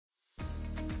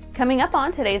Coming up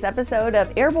on today's episode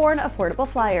of Airborne Affordable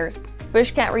Flyers,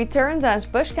 BushCat returns as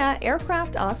Buchcat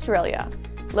Aircraft Australia.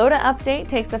 LODA update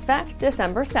takes effect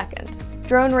December 2nd.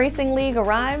 Drone Racing League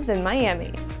arrives in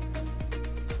Miami.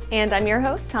 And I'm your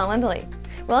host, Holland Lee.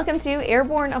 Welcome to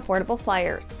Airborne Affordable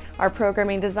Flyers, our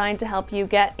programming designed to help you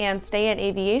get and stay in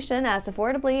aviation as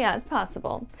affordably as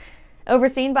possible.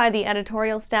 Overseen by the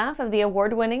editorial staff of the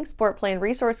award-winning Sport Plane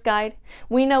Resource Guide,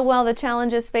 we know well the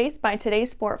challenges faced by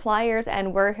today's sport flyers,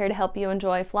 and we're here to help you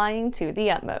enjoy flying to the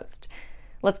utmost.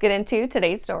 Let's get into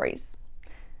today's stories.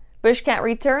 BushCat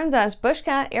returns as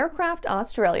Buchcat Aircraft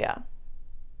Australia.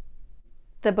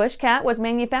 The Buchcat was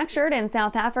manufactured in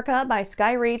South Africa by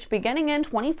SkyReach beginning in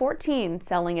 2014,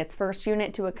 selling its first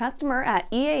unit to a customer at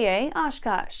EAA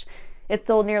Oshkosh. It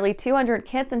sold nearly 200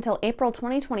 kits until April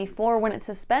 2024 when it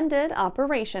suspended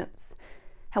operations.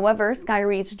 However,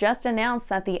 SkyReach just announced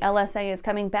that the LSA is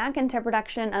coming back into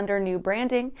production under new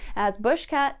branding as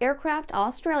Buchcat Aircraft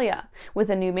Australia, with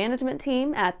a new management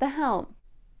team at the helm.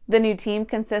 The new team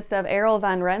consists of Errol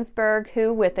van Rensburg,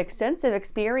 who, with extensive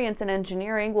experience in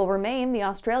engineering, will remain the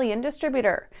Australian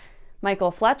distributor.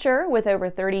 Michael Fletcher, with over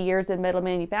 30 years in metal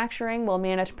manufacturing, will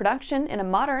manage production in a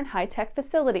modern high-tech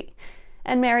facility.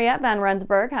 And Mariette van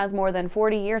Rensburg has more than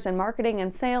 40 years in marketing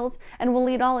and sales and will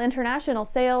lead all international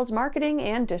sales, marketing,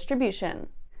 and distribution.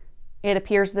 It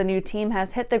appears the new team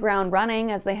has hit the ground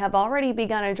running, as they have already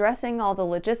begun addressing all the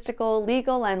logistical,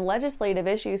 legal, and legislative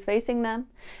issues facing them,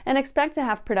 and expect to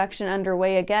have production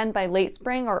underway again by late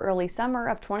spring or early summer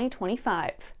of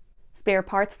 2025. Spare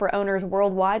parts for owners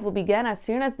worldwide will begin as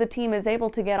soon as the team is able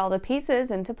to get all the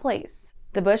pieces into place.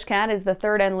 The Buchcat is the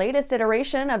third and latest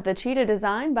iteration of the Cheetah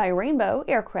design by Rainbow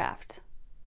Aircraft.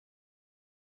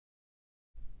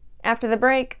 After the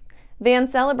break, Van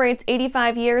celebrates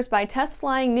 85 years by test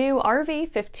flying new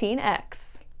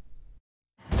RV-15X.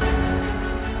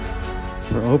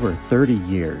 For over 30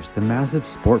 years, the massive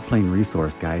Sport Plane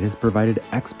Resource Guide has provided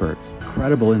expert,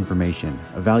 credible information,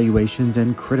 evaluations,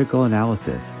 and critical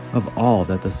analysis of all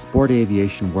that the sport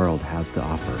aviation world has to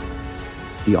offer.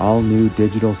 The all-new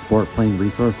digital Sport Plane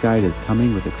Resource Guide is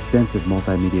coming with extensive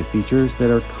multimedia features that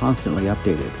are constantly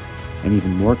updated, an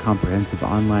even more comprehensive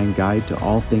online guide to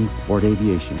all things sport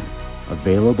aviation.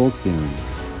 Available soon.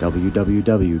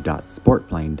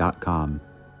 www.sportplane.com.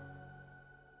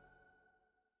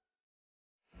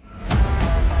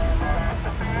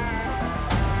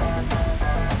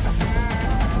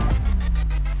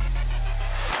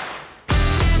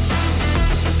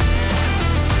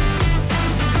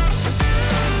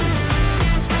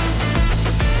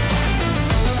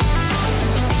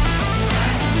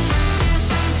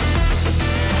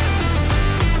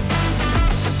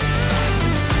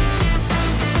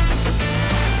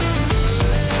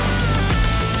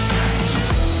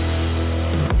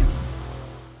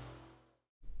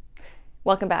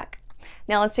 Welcome back.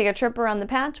 Now let's take a trip around the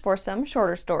patch for some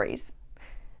shorter stories.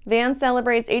 Van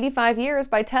celebrates 85 years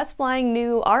by test flying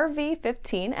new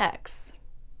RV-15X.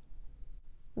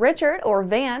 Richard, or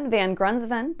Van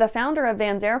Grunsven, the founder of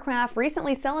Van's Aircraft,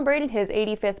 recently celebrated his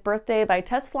 85th birthday by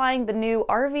test flying the new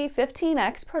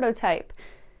RV-15X prototype.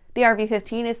 The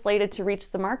RV-15 is slated to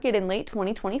reach the market in late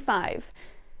 2025.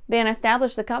 Van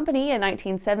established the company in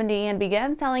 1970 and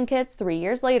began selling kits 3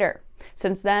 years later.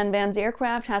 Since then, Van's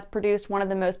Aircraft has produced one of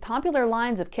the most popular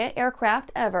lines of kit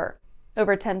aircraft ever.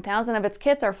 Over 10,000 of its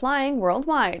kits are flying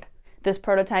worldwide. This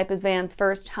prototype is Van's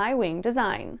first high-wing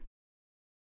design.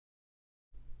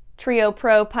 Trio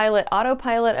Pro Pilot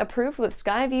Autopilot approved with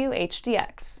SkyView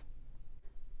HDX.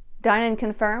 Dynon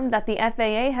confirmed that the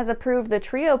FAA has approved the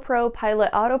Trio Pro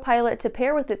Pilot Autopilot to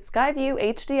pair with its SkyView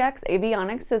HDX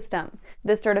avionics system.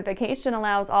 This certification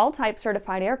allows all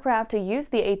type-certified aircraft to use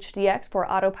the HDX for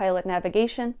autopilot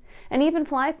navigation and even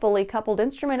fly fully coupled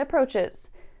instrument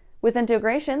approaches. With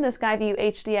integration, the SkyView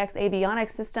HDX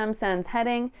avionics system sends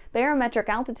heading, barometric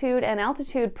altitude, and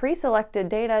altitude pre-selected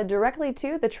data directly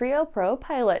to the Trio Pro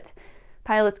Pilot.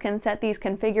 Pilots can set these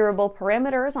configurable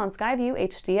parameters on SkyView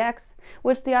HDX,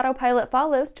 which the autopilot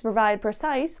follows to provide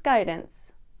precise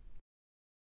guidance.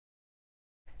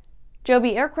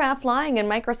 Joby aircraft flying in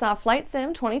Microsoft Flight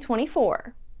Sim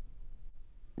 2024.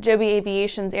 Joby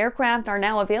Aviation's aircraft are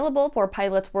now available for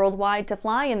pilots worldwide to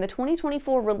fly in the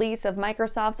 2024 release of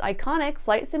Microsoft's iconic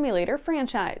flight simulator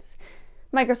franchise.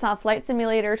 Microsoft Flight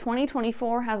Simulator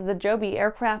 2024 has the Joby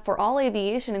aircraft for all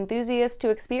aviation enthusiasts to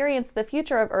experience the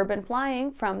future of urban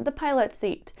flying from the pilot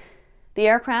seat. The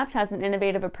aircraft has an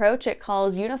innovative approach it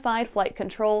calls Unified Flight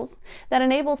Controls that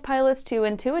enables pilots to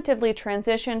intuitively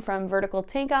transition from vertical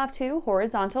takeoff to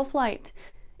horizontal flight.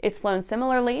 It's flown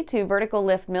similarly to vertical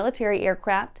lift military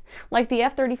aircraft, like the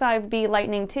F-35B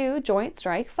Lightning II Joint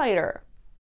Strike Fighter.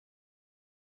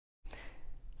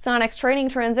 Sonex training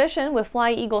transition with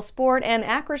Fly Eagle Sport and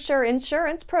Acrisure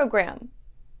Insurance Program.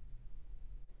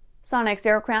 Sonex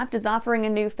Aircraft is offering a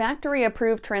new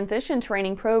factory-approved transition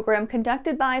training program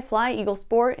conducted by Fly Eagle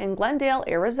Sport in Glendale,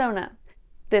 Arizona.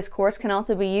 This course can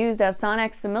also be used as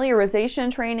Sonex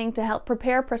familiarization training to help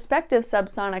prepare prospective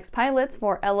subsonics pilots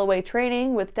for LOA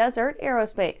training with Desert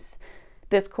Aerospace.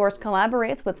 This course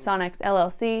collaborates with Sonex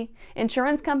LLC,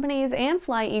 insurance companies, and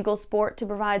Fly Eagle Sport to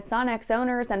provide Sonex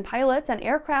owners and pilots an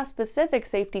aircraft-specific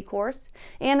safety course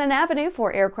and an avenue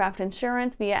for aircraft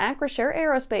insurance via Acrisure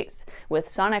Aerospace with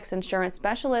Sonex insurance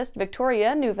specialist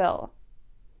Victoria Neuville.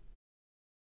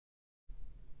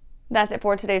 That's it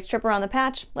for today's Trip Around the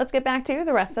Patch. Let's get back to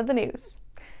the rest of the news.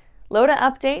 LODA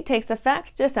update takes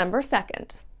effect December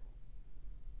 2nd.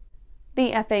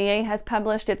 The FAA has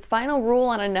published its final rule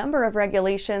on a number of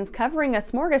regulations covering a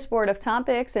smorgasbord of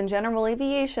topics in general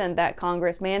aviation that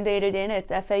Congress mandated in its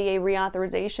FAA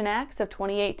Reauthorization Acts of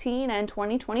 2018 and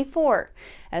 2024,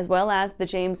 as well as the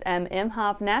James M.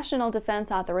 Inhofe National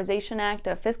Defense Authorization Act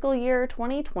of Fiscal Year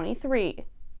 2023.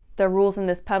 The rules in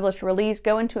this published release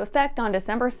go into effect on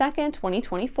December 2,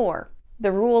 2024.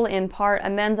 The rule, in part,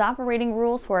 amends operating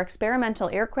rules for experimental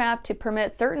aircraft to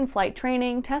permit certain flight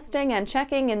training, testing, and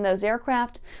checking in those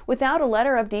aircraft without a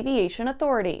letter of deviation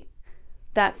authority.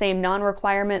 That same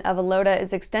non-requirement of a LODA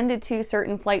is extended to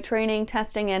certain flight training,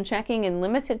 testing, and checking in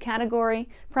limited category,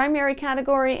 primary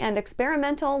category, and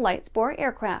experimental light sport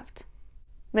aircraft.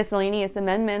 Miscellaneous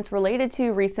amendments related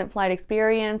to recent flight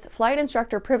experience, flight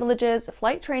instructor privileges,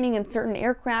 flight training in certain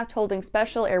aircraft holding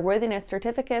special airworthiness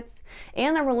certificates,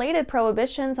 and the related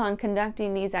prohibitions on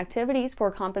conducting these activities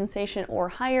for compensation or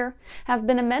hire have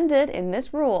been amended in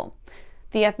this rule.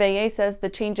 The FAA says the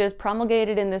changes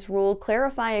promulgated in this rule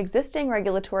clarify existing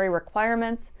regulatory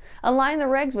requirements, align the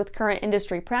regs with current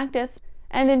industry practice,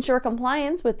 and ensure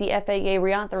compliance with the FAA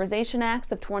Reauthorization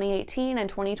Acts of 2018 and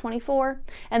 2024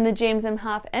 and the James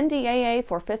Inhofe NDAA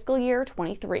for fiscal year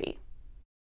 23.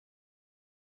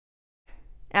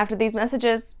 After these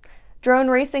messages, Drone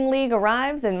Racing League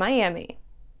arrives in Miami.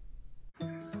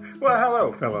 Well,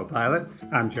 hello, fellow pilot.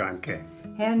 I'm John King.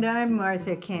 And I'm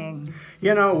Martha King.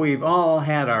 You know, we've all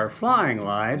had our flying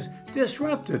lives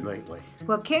disrupted lately.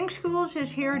 Well, King Schools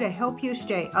is here to help you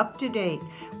stay up to date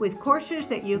with courses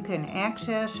that you can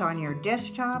access on your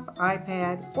desktop,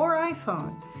 iPad, or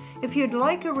iPhone. If you'd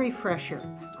like a refresher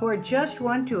or just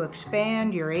want to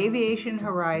expand your aviation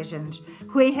horizons,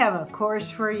 we have a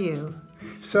course for you.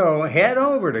 So head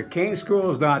over to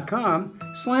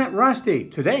kingschools.com/Rusty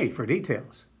today for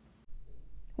details.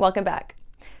 Welcome back.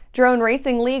 Drone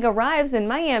Racing League arrives in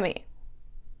Miami.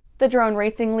 The Drone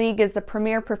Racing League is the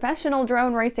premier professional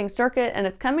drone racing circuit, and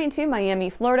it's coming to Miami,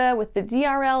 Florida with the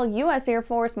DRL U.S. Air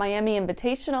Force Miami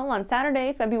Invitational on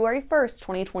Saturday, February 1st,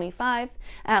 2025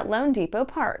 at loanDepot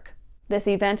Park. This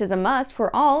event is a must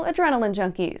for all adrenaline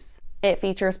junkies. It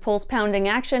features pulse-pounding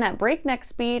action at breakneck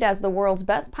speed as the world's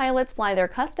best pilots fly their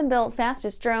custom-built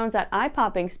fastest drones at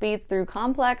eye-popping speeds through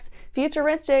complex,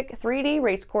 futuristic 3D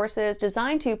race courses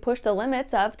designed to push the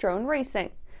limits of drone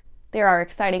racing. There are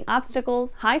exciting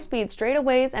obstacles, high-speed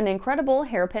straightaways, and incredible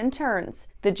hairpin turns.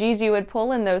 The G's you would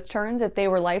pull in those turns if they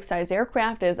were life-size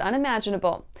aircraft is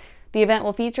unimaginable. The event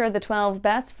will feature the 12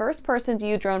 best first-person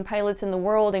view drone pilots in the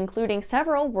world, including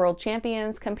several world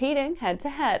champions competing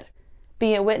head-to-head.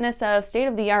 Be a witness of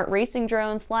state-of-the-art racing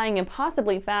drones flying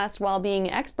impossibly fast while being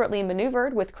expertly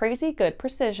maneuvered with crazy good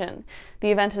precision.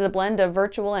 The event is a blend of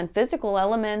virtual and physical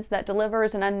elements that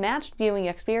delivers an unmatched viewing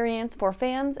experience for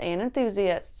fans and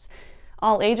enthusiasts.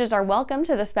 All ages are welcome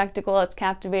to the spectacle that's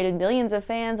captivated millions of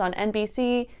fans on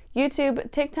NBC,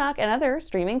 YouTube, TikTok, and other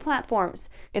streaming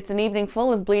platforms. It's an evening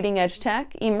full of bleeding-edge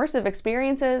tech, immersive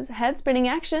experiences, head-spinning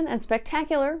action, and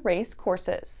spectacular race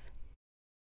courses.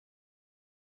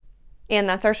 And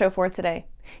that's our show for today.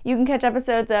 You can catch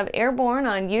episodes of Airborne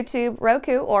on YouTube,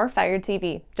 Roku, or Fire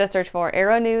TV. Just search for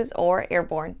Aero-News or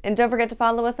Airborne. And don't forget to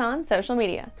follow us on social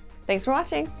media. Thanks for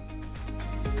watching.